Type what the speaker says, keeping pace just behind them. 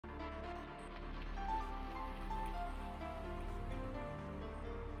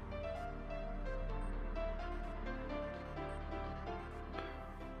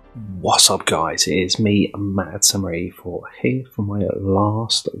What's up guys, it is me, Mad Summary, here for my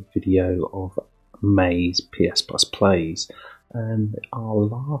last video of May's PS Plus Plays, and our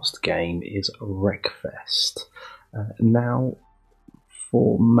last game is Wreckfest. Now,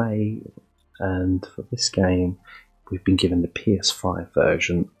 for May and for this game, we've been given the PS5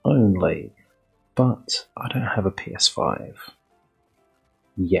 version only, but I don't have a PS5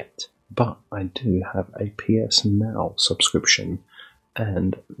 yet, but I do have a PS Now subscription.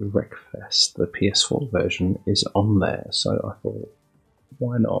 And Wreckfest, the PS4 version, is on there, so I thought,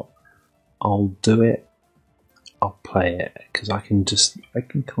 why not? I'll do it, I'll play it, because I can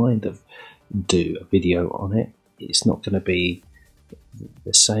kind of do a video on it. It's not going to be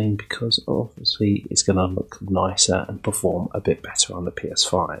the same, because obviously it's going to look nicer and perform a bit better on the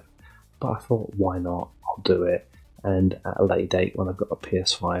PS5, but I thought, why not? I'll do it, and at a later date, when I've got a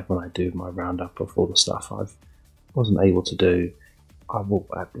PS5, when I do my roundup of all the stuff I wasn't able to do, I will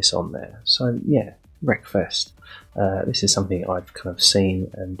add this on there. So yeah, Wreckfest. This is something I've kind of seen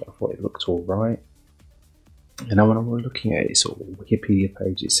and I thought it looked alright. And when I'm looking at its Wikipedia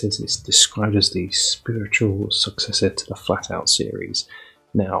page, it says it's described as the spiritual successor to the FlatOut series.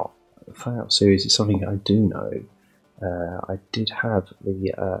 Now, the FlatOut series is something I do know. I did have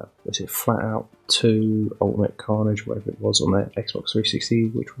the, was it FlatOut 2 Ultimate Carnage, whatever it was, on the Xbox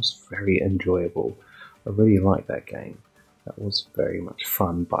 360, which was very enjoyable. I really liked that game. That was very much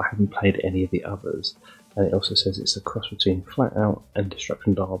fun, but I haven't played any of the others. And it also says it's a cross between FlatOut and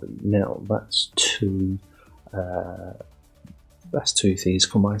Destruction Derby. Now that's two things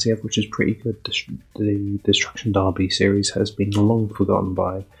combined together, which is pretty good. The Destruction Derby series has been long forgotten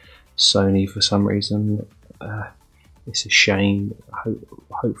by Sony for some reason. It's a shame.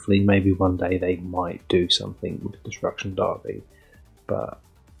 Hopefully, maybe one day they might do something with Destruction Derby. But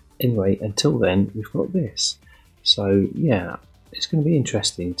anyway, until then, we've got this. So yeah, it's going to be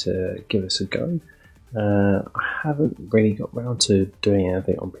interesting to give this a go. I haven't really got round to doing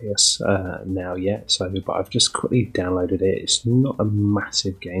anything on PS Now yet, but I've just quickly downloaded it. It's not a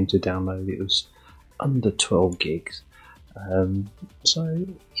massive game to download. It was under 12 gigs. So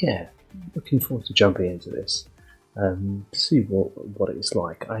yeah, looking forward to jumping into this to see what it's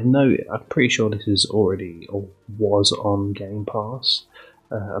like. I'm pretty sure this is already or was on Game Pass.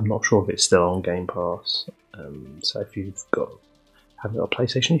 I'm not sure if it's still on Game Pass. So if you've haven't got a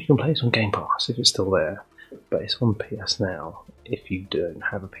PlayStation, you can play it on Game Pass if it's still there. But it's on PS Now if you don't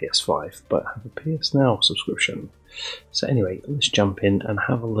have a PS5 but have a PS Now subscription. So anyway, let's jump in and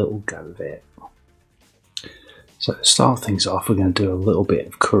have a little go of it. So to start things off, we're going to do a little bit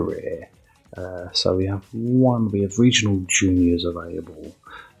of career. So we have regional juniors available.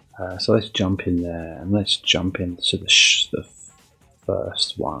 So let's jump in there and let's jump into the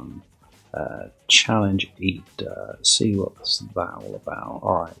first one. Challenge Eat Dirt. See what's that all about.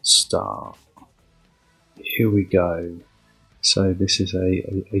 Alright, start. Here we go. So this is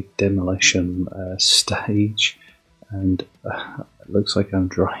a demolition stage, and it looks like I'm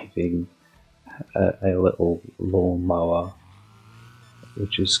driving a little lawnmower,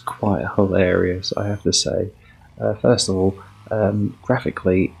 which is quite hilarious, I have to say. First of all,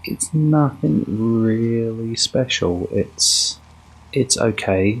 graphically, it's nothing really special. It's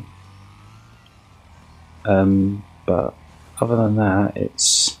okay. But other than that,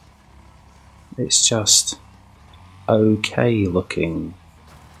 it's just okay looking.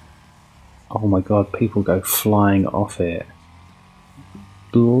 Oh my god, people go flying off it.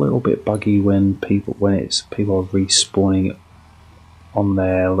 A little bit buggy when people are respawning on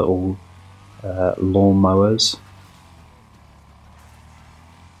their little lawnmowers.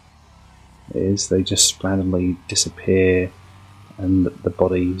 They just randomly disappear, and the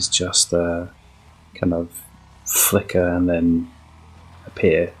bodies just kind of flicker and then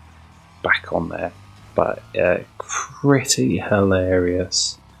appear back on there. But pretty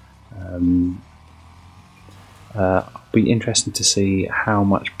hilarious. It'll be interesting to see how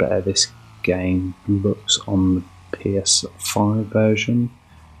much better this game looks on the PS5 version.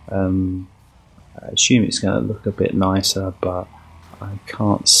 I assume it's going to look a bit nicer, but I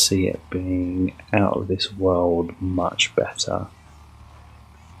can't see it being out of this world much better.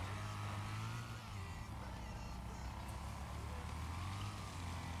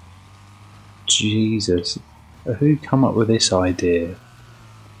 Jesus, who come up with this idea?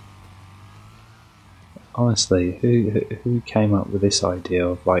 Honestly, who came up with this idea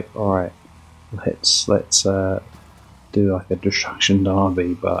of like, alright, let's do like a Destruction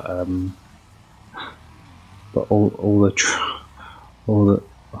Derby, but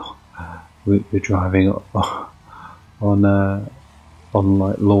we're driving on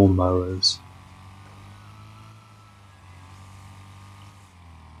like lawnmowers.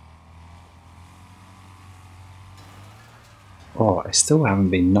 Oh, I still haven't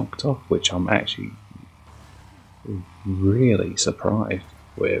been knocked off, which I'm actually really surprised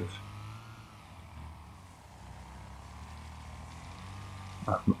with.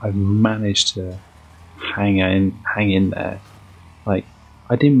 I've managed to hang in there. Like,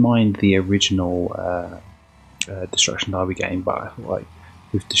 I didn't mind the original Destruction Derby game, but I thought, like,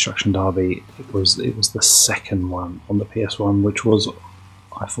 with Destruction Derby, it was the second one on the PS1, which was,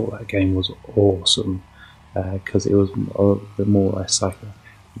 I thought that game was awesome because it was a bit more or less like a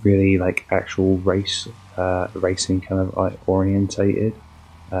really like actual racing kind of like orientated.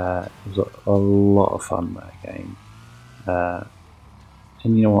 It was a lot of fun, that game.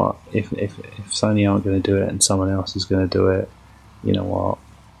 And you know what? If Sony aren't going to do it and someone else is going to do it, you know what?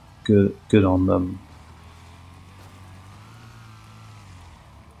 Good on them.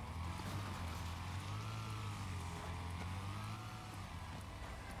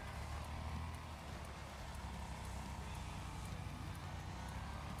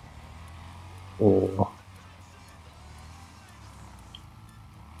 Or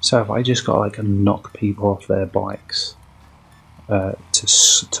so have I just got like to knock people off their bikes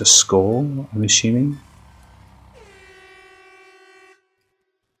to score? I'm assuming.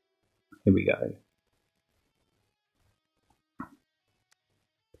 Here we go.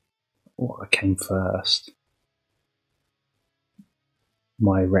 Oh, I came first.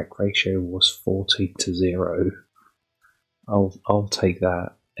 My wreck ratio was 40-0. I'll take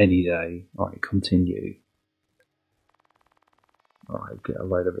that any day. Alright, continue. Alright, get a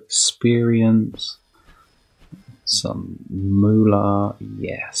load of experience. Some moolah.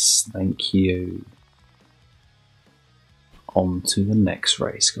 Yes, thank you. On to the next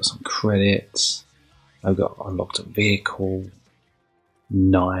race. Got some credits. I've got unlocked a vehicle.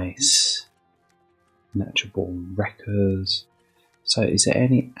 Nice. Natural born wreckers. So is there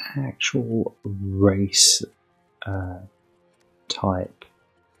any actual race type?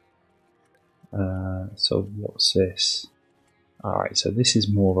 So what's this? Alright, so this is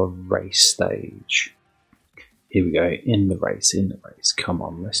more of a race stage. Here we go, in the race. Come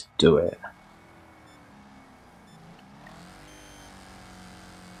on, let's do it.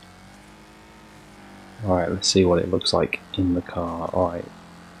 Alright, let's see what it looks like in the car. Alright,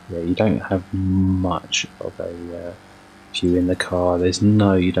 yeah, you don't have much of a view in the car.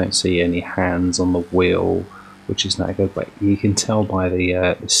 You don't see any hands on the wheel, which is not good, but you can tell by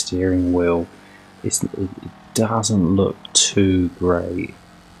the steering wheel, it doesn't look too great.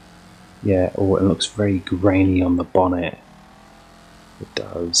 Yeah, or it looks very grainy on the bonnet. It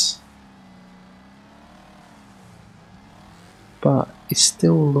does. But it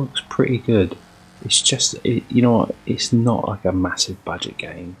still looks pretty good. It's just, you know what, it's not like a massive budget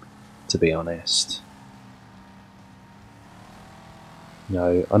game, to be honest. You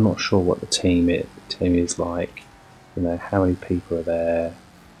know, I'm not sure what the team is like. You know, how many people are there.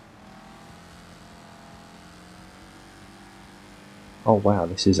 Oh wow,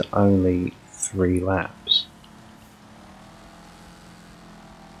 this is only 3 laps.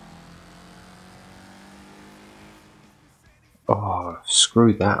 Oh, I've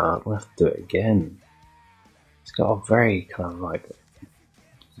screwed that up. We'll have to do it again. It's got a very kind of like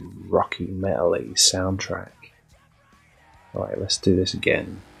rocky, metal-y soundtrack. Alright, let's do this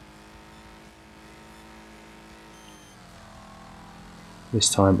again. This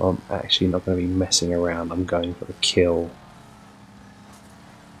time I'm actually not going to be messing around, I'm going for the kill.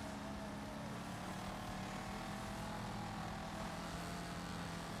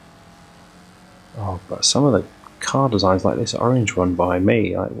 Oh, but some of the car designs, like this orange one by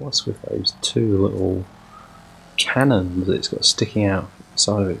me, like what's with those 2 little cannons that it's got sticking out the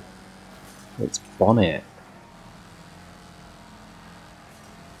side of its bonnet?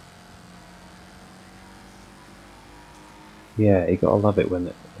 Yeah, you gotta love it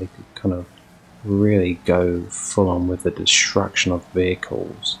when they kind of really go full on with the destruction of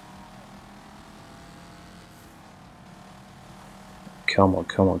vehicles. Come on,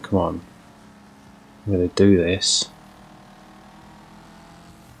 come on, come on. I'm gonna do this.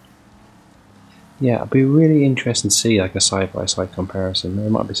 Yeah, it'd be really interesting to see like a side-by-side comparison. There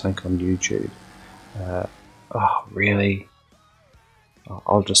might be something on YouTube. Oh, really?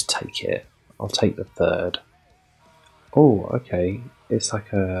 I'll just take it. I'll take the 3rd. Oh, okay. It's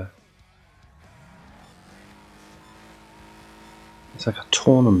like a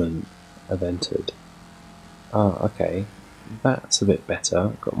tournament evented. Oh, okay. That's a bit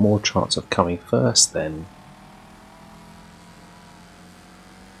better. Got more chance of coming first then.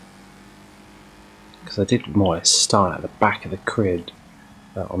 Because I did more or less start at the back of the grid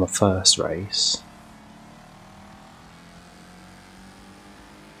on the first race.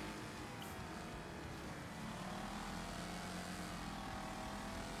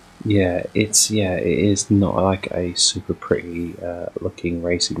 it is not like a super pretty looking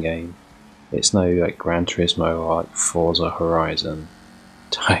racing game. It's no like Gran Turismo or like Forza Horizon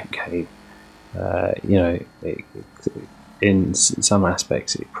type game. In some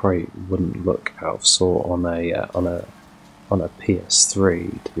aspects, it probably wouldn't look out of sort on a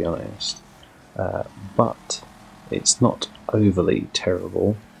PS3, to be honest. But it's not overly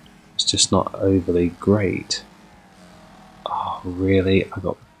terrible. It's just not overly great. Oh, really? I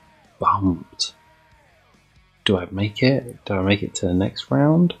got bumped. Do I make it? Do I make it to the next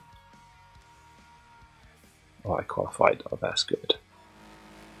round? Oh, I qualified. Oh, that's good.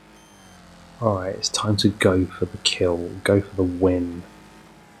 Alright, it's time to go for the kill. Go for the win.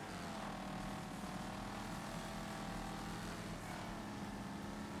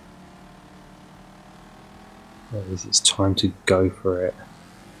 It's time to go for it.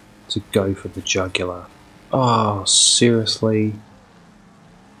 To go for the jugular. Oh, seriously?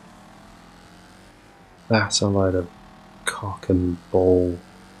 That's a load of cock and ball.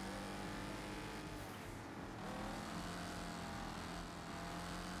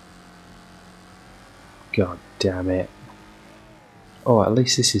 God damn it. Oh, at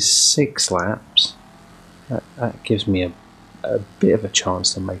least this is 6 laps. That gives me a bit of a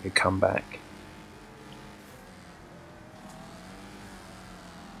chance to make a comeback.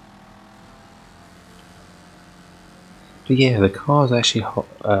 But yeah, the car's actually well,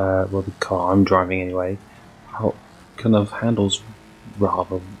 the car I'm driving anyway, kind of handles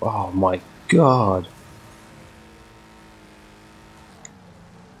rather. Oh my god!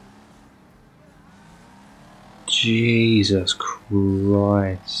 Jesus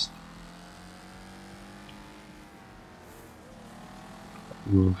Christ!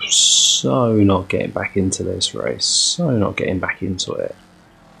 I'm so not getting back into this race. So not getting back into it.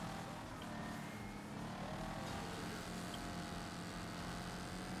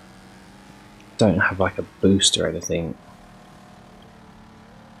 Don't have like a boost or anything.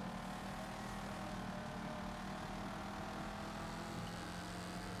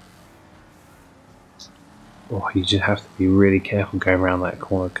 Oh, you just have to be really careful going around that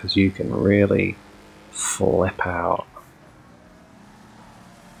corner because you can really flip out.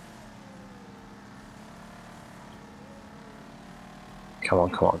 Come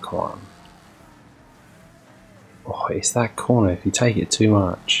on, come on, come on. Oh, it's that corner. If you take it too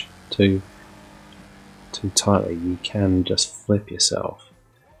much, too tightly, you can just flip yourself.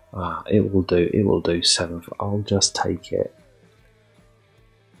 Ah, it will do. It will do 7th. I'll just take it.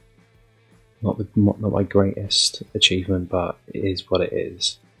 Not my greatest achievement, but it is what it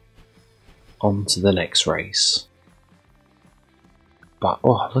is. On to the next race. But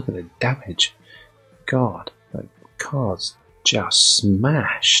oh, look at the damage! God, that car's just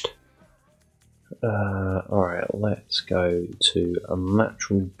smashed. Alright, let's go to a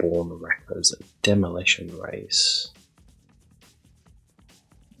Natural Born Wreckers demolition race.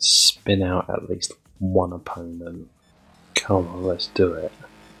 Spin out at least one opponent. Come on, let's do it.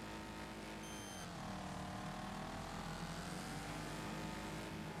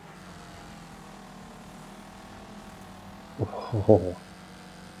 Oh,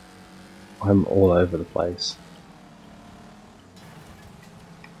 I'm all over the place.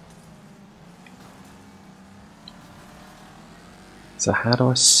 So how do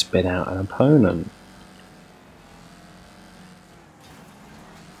I spin out an opponent?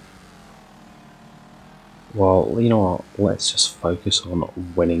 Well, you know what, let's just focus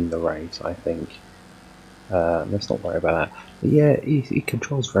on winning the race, I think. Let's not worry about that. But yeah, he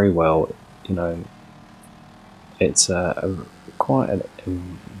controls very well, you know. It's quite a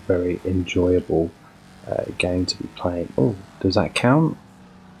very enjoyable game to be playing. Oh, does that count?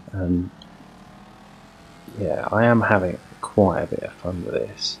 Yeah, I am having quite a bit of fun with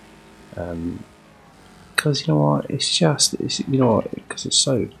this. Because you know what, because it's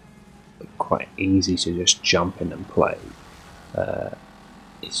so quite easy to just jump in and play.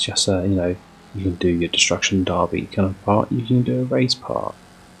 It's just you can do your destruction derby kind of part. You can do a race part.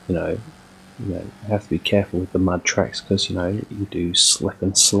 You have to be careful with the mud tracks because you do slip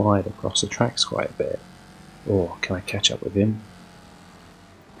and slide across the tracks quite a bit. Or can I catch up with him?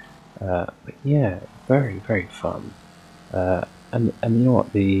 But yeah, very very fun. And you know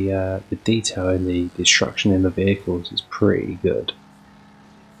what, the detail in the destruction in the vehicles is pretty good.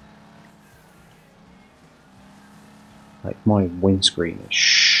 Like my windscreen is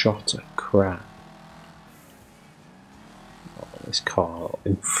shot to crap. Oh, this car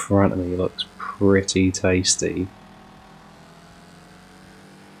in front of me looks pretty tasty.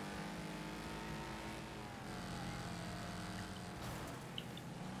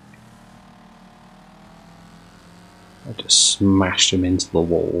 I just smashed him into the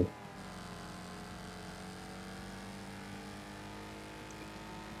wall.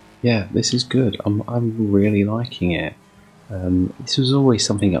 Yeah, this is good. I'm really liking it. This was always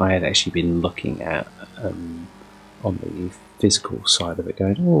something I had actually been looking at on the physical side of it,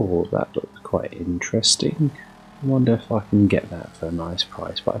 going, oh, that looks quite interesting. I wonder if I can get that for a nice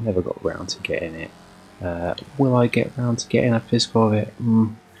price, but I never got round to getting it. Will I get round to getting a physical of it?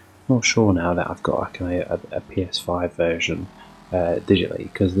 Not sure now that I've got like a PS5 version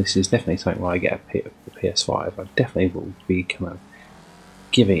digitally, because this is definitely something where I get a PS5. I definitely will be kind of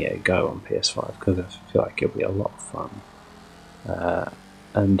giving it a go on PS5 because I feel like it'll be a lot of fun.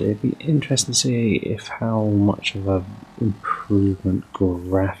 And it'd be interesting to see if how much of an improvement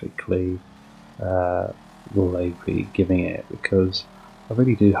graphically will they be giving it, because I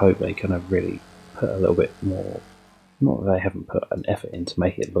really do hope they kind of really put a little bit more, not that they haven't put an effort in to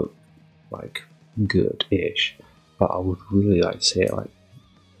make it look like good-ish, but I would really like to see it like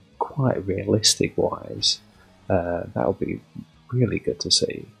quite realistic wise. That would be really good to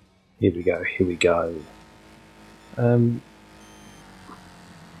see. Here we go, here we go.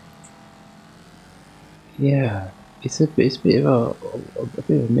 Yeah, it's a bit of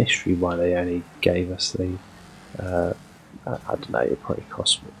a mystery why they only gave us the. I don't know. It probably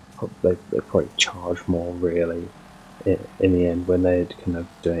cost. They probably charge more really in the end when they're kind of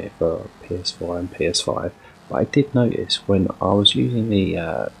doing it for PS4 and PS5. But I did notice when I was using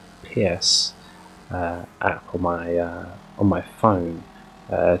the PS app on my phone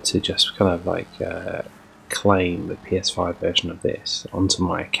to just kind of like claim the PS5 version of this onto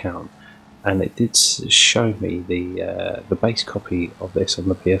my account. And it did show me the base copy of this on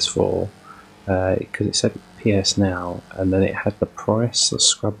the PS4 because it said PS Now, and then it had the price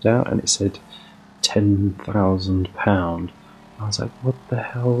scrubbed out, and it said £10,000. I was like, what the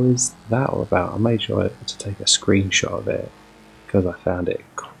hell is that all about? I made sure to take a screenshot of it because I found it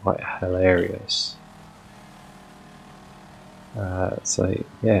quite hilarious. So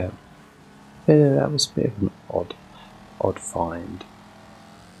yeah, that was a bit of an odd find.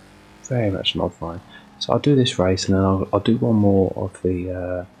 Very much an odd find. So I'll do this race, and then I'll do one more of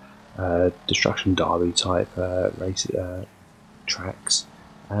the Destruction Derby type race tracks,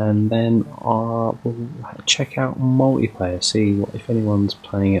 and then we'll check out multiplayer, see if anyone's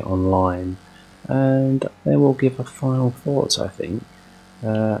playing it online, and then we'll give a final thoughts, I think.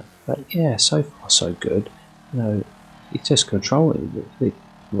 But yeah, so far so good. You know, it's just controlling.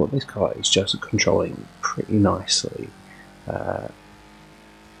 This car is just controlling pretty nicely.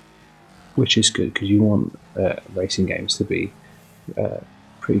 Which is good because you want racing games to be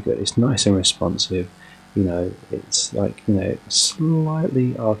pretty good. It's nice and responsive. You know, it's like, you know,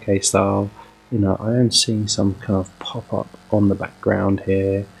 slightly arcade style. You know, I am seeing some kind of pop up on the background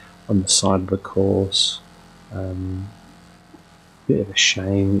here on the side of the course. Bit of a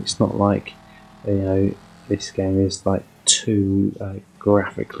shame. It's not like, you know, this game is like too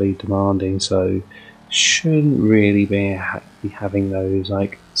graphically demanding, so shouldn't really be having those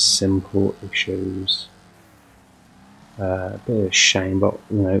like simple issues. Bit of a shame, but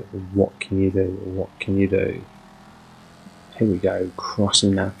you know, what can you do? What can you do? Here we go,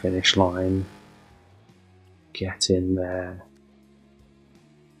 crossing that finish line. Get in there.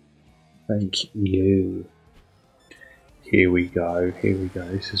 Thank you. Here we go, here we go.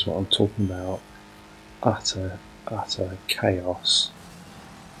 This is what I'm talking about. Utter chaos.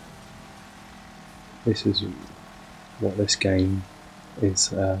 This is what this game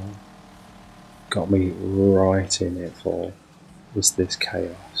is got me right in it for, was this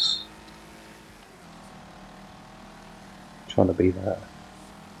chaos. Trying to be there.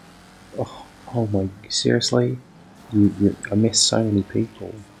 Oh my, seriously? I miss so many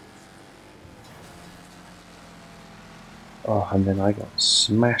people. Oh, and then I got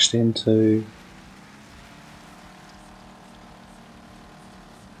smashed into.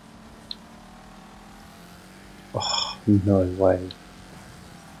 Oh, no way.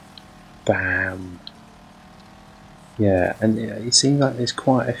 Bam. Yeah, and it seems like there's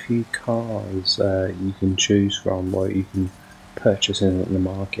quite a few cars you can choose from, or you can purchase in the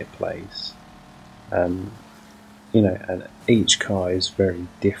marketplace. You know, and each car is very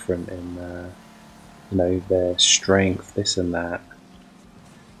different in you know, their strength, this and that.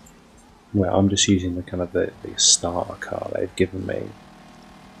 Well, I'm just using the kind of the starter car they've given me.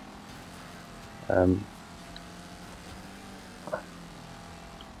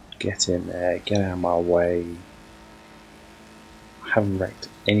 Get in there, get out of my way. I haven't wrecked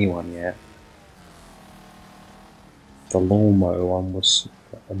anyone yet. The lawnmower one was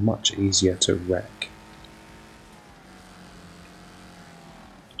much easier to wreck.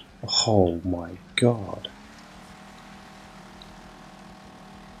 Oh my god.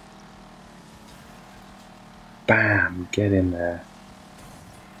 Bam! Get in there.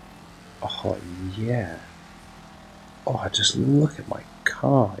 Oh, yeah. Oh, just look at my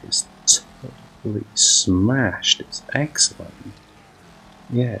car. It's totally smashed. It's excellent.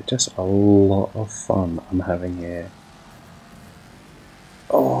 Yeah, just a lot of fun I'm having here.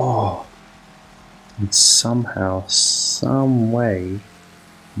 Oh! And somehow, some way,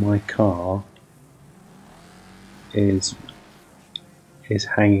 my car is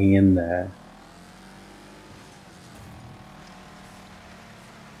hanging in there.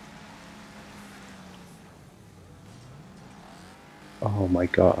 Oh my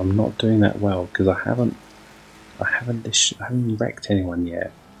god, I'm not doing that well because I haven't wrecked anyone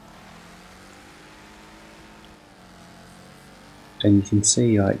yet. And you can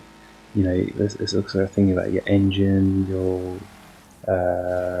see, like, you know, this looks like a thing about your engine, your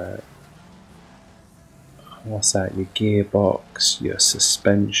what's that? Your gearbox, your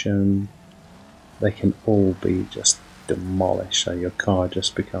suspension. They can all be just demolished. So your car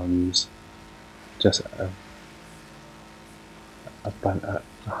just becomes just a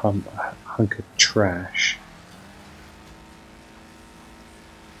hunk of trash.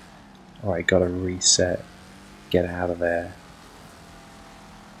 Alright, gotta reset. Get out of there.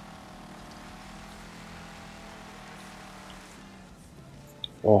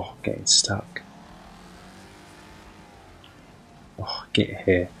 Oh, getting stuck. Oh, get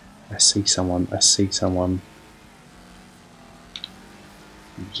here. I see someone.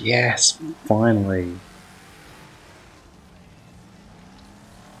 Yes, finally.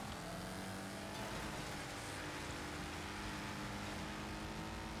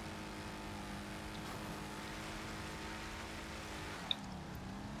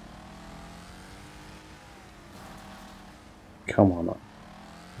 Come on,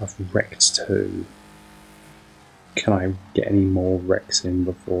 I've wrecked 2. Can I get any more wrecks in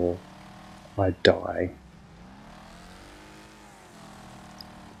before I die?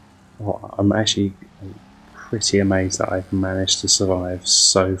 Oh, I'm actually pretty amazed that I've managed to survive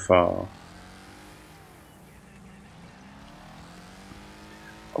so far.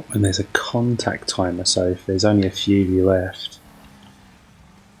 Oh, and there's a contact timer, so if there's only a few of you left,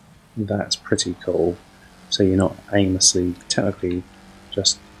 that's pretty cool. So you're not aimlessly, technically,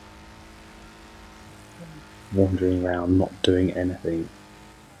 just wandering around not doing anything.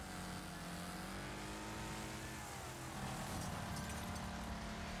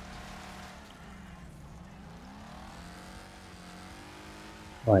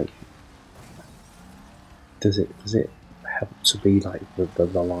 Like, does it help to be like the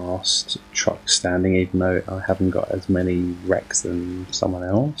last truck standing, even though I haven't got as many wrecks than someone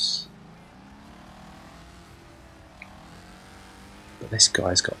else? But this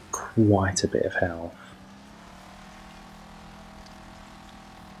guy's got quite a bit of health.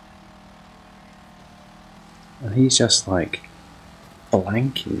 And he's just like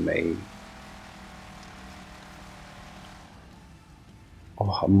blanking me.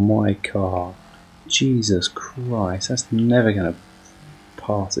 Oh, my car. Jesus Christ, that's never going to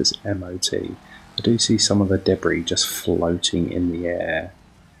pass its MOT. I do see some of the debris just floating in the air.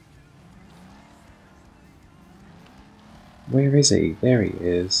 Where is he? There he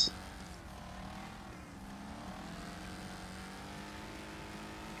is.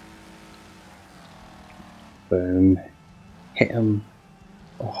 Boom. Hit him.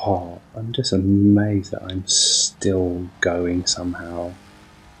 Oh, I'm just amazed that I'm still going somehow.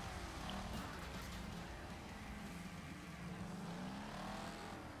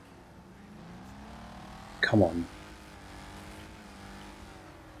 Come on.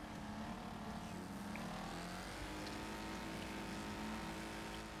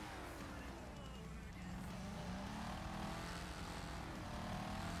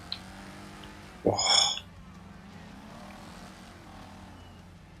 Oh.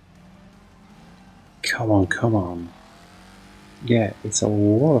 Come on. Yeah, it's a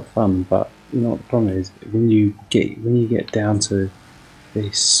lot of fun, but you know what the problem is, when you get down to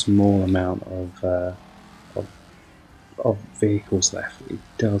this small amount of vehicles left, it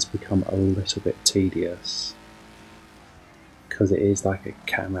does become a little bit tedious, because it is like a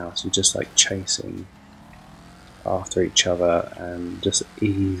cat and mouse. You're just like chasing after each other and just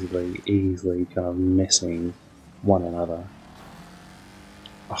easily kind of missing one another.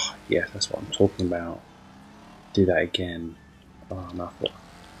 Oh yeah, that's what I'm talking about. Do that again. Oh, nothing.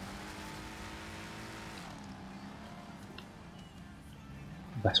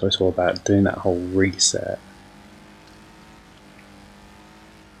 That's what it's all about, doing that whole reset.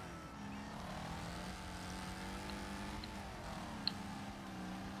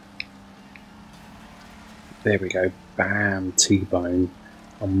 There we go. Bam, T-bone.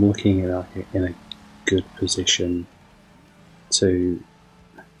 I'm looking in a good position to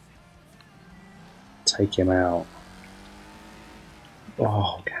take him out.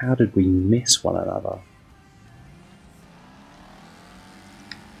 Oh, how did we miss one another?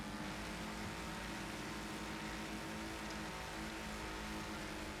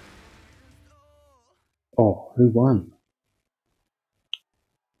 Oh, who won?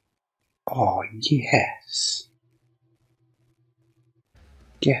 Oh, yes.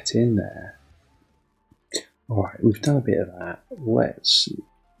 Get in there. Alright, we've done a bit of that.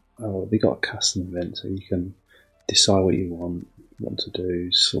 We got a custom event, so you can decide what you want to do.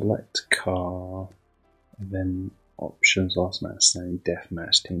 Select car, and then options, last match standing,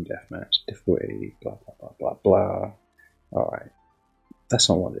 deathmatch, team deathmatch, difficulty, blah blah blah blah blah. Alright, that's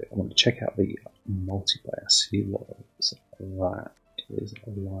not what I do. I want to check out the multiplayer, see what that is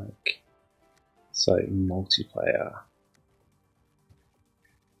like. So multiplayer.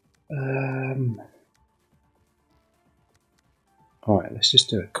 Alright, let's just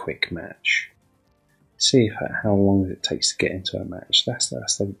do a quick match. See how long it takes to get into a match. That's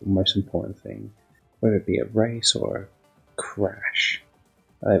the most important thing. Whether it be a race or a crash.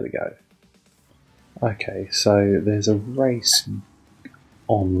 There we go. Okay, so there's a race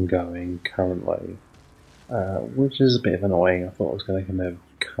ongoing currently, which is a bit annoying. I thought I was going to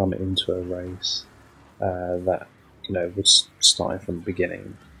come into a race that was starting from the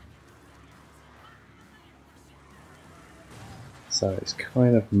beginning. So it's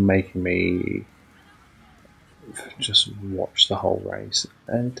kind of making me just watch the whole race,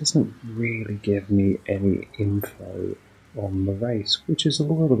 and it doesn't really give me any info on the race, which is a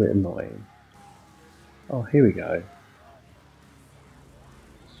little bit annoying. Oh, here we go.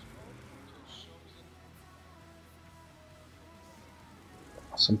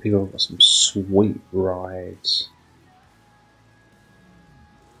 Some people have got some sweet rides.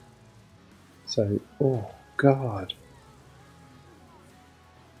 So, oh god.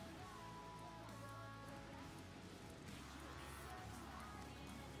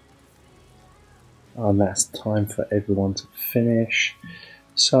 And that's time for everyone to finish.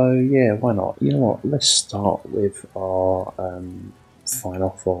 So yeah, why not? You know what? Let's start with our final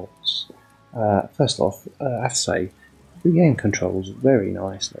thoughts. First off, I have to say, the game controls very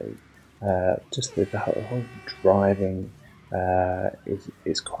nicely. Just the whole driving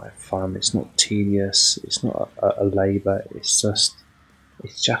is quite fun. It's not tedious. It's not a labour. It's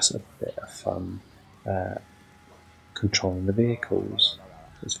just a bit of fun controlling the vehicles.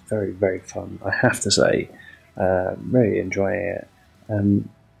 It's very, very fun, I have to say. Really enjoying it.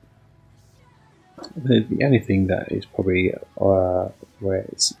 The only thing that is probably where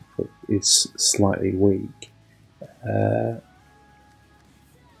it's slightly weak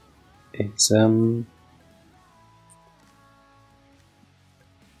it's the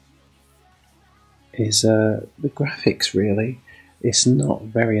graphics. Really, it's not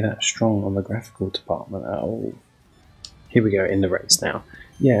very that strong on the graphical department at all. Here we go in the race now.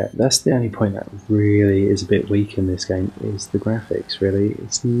 Yeah, that's the only point that really is a bit weak in this game, is the graphics, really.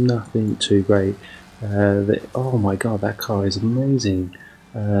 It's nothing too great. Oh my god, that car is amazing.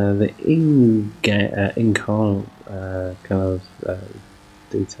 The in-car kind of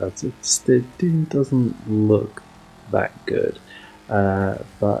details, it doesn't look that good.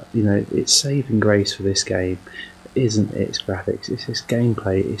 But, its saving grace for this game isn't its graphics, it's its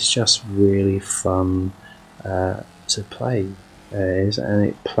gameplay. It's just really fun to play. And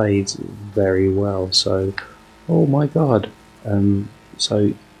it played very well, so oh my god.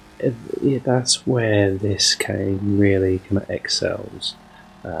 So that's where this game really kind of excels,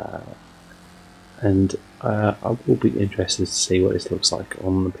 and I will be interested to see what this looks like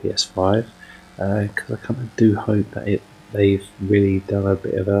on the PS5, because I kind of do hope that they've really done a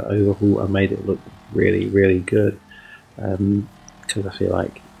bit of an overhaul and made it look really, really good, because I feel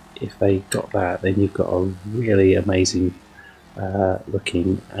like if they got that, then you've got a really amazing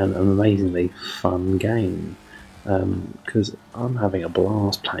looking and an amazingly fun game, because I'm having a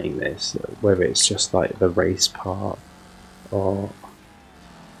blast playing this, whether it's just like the race part or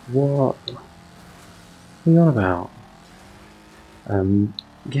what are you on about.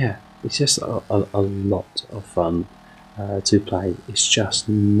 Yeah, it's just a lot of fun to play. It's just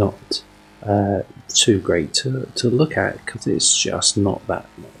not too great to look at, because it's just not that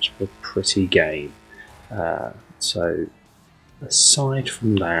much of a pretty game. So aside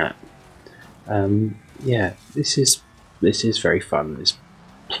from that, yeah, this is very fun. There's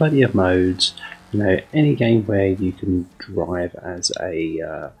plenty of modes. Any game where you can drive as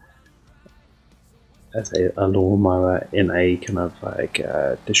a lawnmower in a kind of like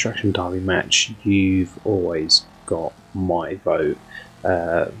destruction derby match, you've always got my vote.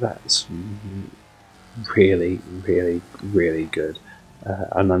 That's really, really, really good,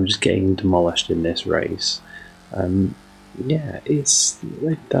 and I'm just getting demolished in this race. Yeah,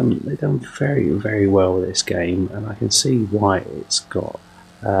 they've done very, very well with this game, and I can see why it's got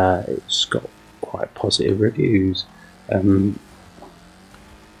quite positive reviews. You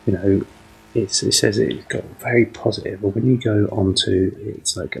know, it says it's got very positive, but when you go onto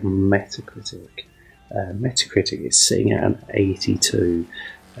it's like a Metacritic is sitting at an 82.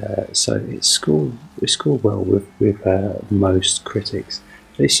 So it scored well with most critics.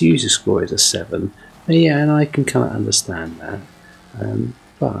 This user score is a 7. Yeah, and I can kind of understand that.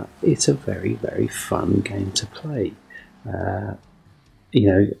 But it's a very, very fun game to play. You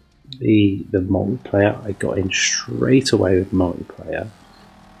know, the multiplayer, I got in straight away with multiplayer,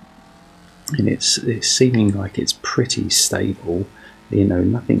 and it's seeming like it's pretty stable. You know,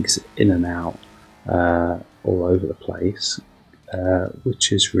 nothing's in and out all over the place,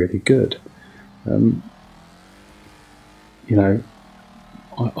 which is really good. You know,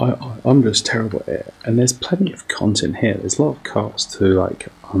 I'm just terrible at it, and there's plenty of content here. There's a lot of cars to like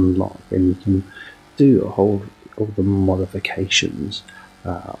unlock, and you can do all the modifications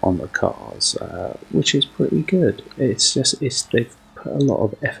on the cars, which is pretty good. They've put a lot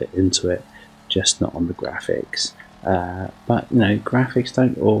of effort into it, just not on the graphics. But you know, graphics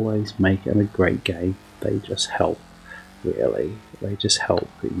don't always make it a great game. They just help, really. They just help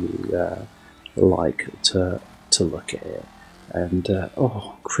you like to look at it. And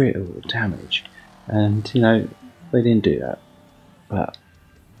critical damage, and you know, they didn't do that, but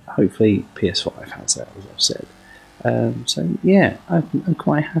hopefully PS5 has that, as I've said. So yeah, I'm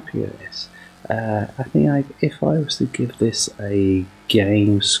quite happy with this. I think if I was to give this a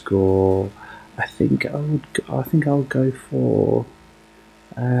game score, I think I'll go for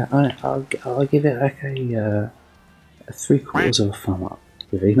I'll give it like a 3/4 of a thumb up.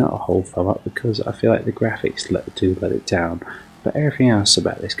 Really, not a whole thumb up, because I feel like the graphics let it down, but everything else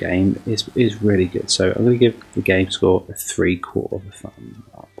about this game is really good. So I'm going to give the game score a 3/4 of a thumb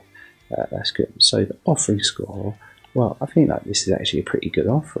up. That's good. So the offering score, well, I think that this is actually a pretty good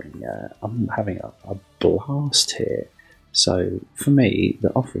offering. I'm having a blast here. So for me,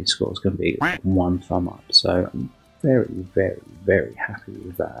 the offering score is going to be 1 thumb up. So I'm very, very, very happy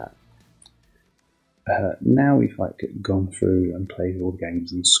with that. Now we've gone through and played all the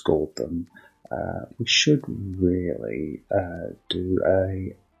games and scored them, we should really do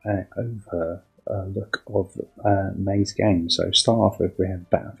a look of May's games. So start off with, we have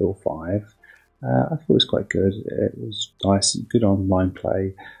Battlefield 5. I thought it was quite good. It was nice, good online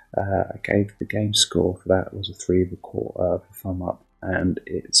play. I gave the game score for that was a 3/4 of a thumb up, and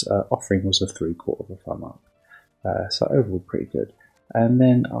its offering was a 3/4 of a thumb up. So overall pretty good. And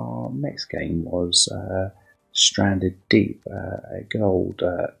then our next game was Stranded Deep, a good old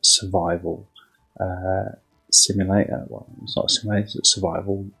survival simulator. Well, it's not a simulator, it's a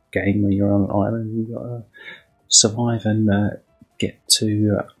survival game where you're on an island, you've got to survive and get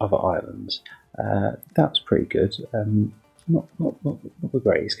to other islands. That was pretty good. Not the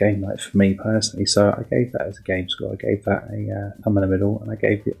greatest game for me personally, so I gave that as a game score. I gave that a thumb in the middle, and I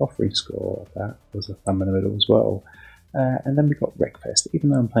gave the offering score of that was a thumb in the middle as well. And then we got Wreckfest. Even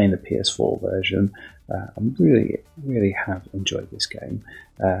though I'm playing the PS4 version, I really have enjoyed this game.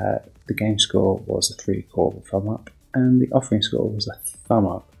 The game score was a 3/4 thumb up, and the offering score was a thumb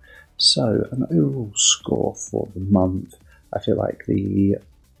up. So an overall score for the month, I feel like the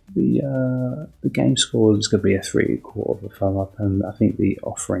game score is going to be a 3/4 thumb up, and I think the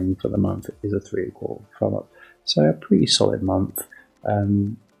offering for the month is a 3/4 thumb up. So a pretty solid month.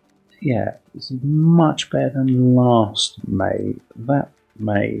 Yeah, it's much better than last May. That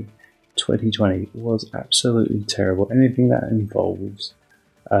May 2020 was absolutely terrible. Anything that involves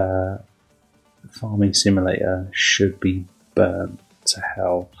farming simulator should be burnt to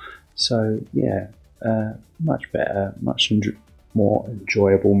hell. So yeah, much better, much more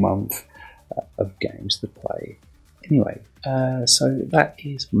enjoyable month of games to play. Anyway, so that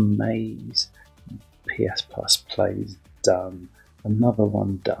is May's PS Plus plays done. Another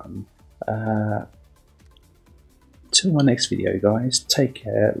one done. Till my next video, guys, take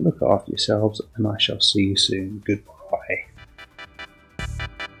care, look after yourselves, and I shall see you soon. Goodbye.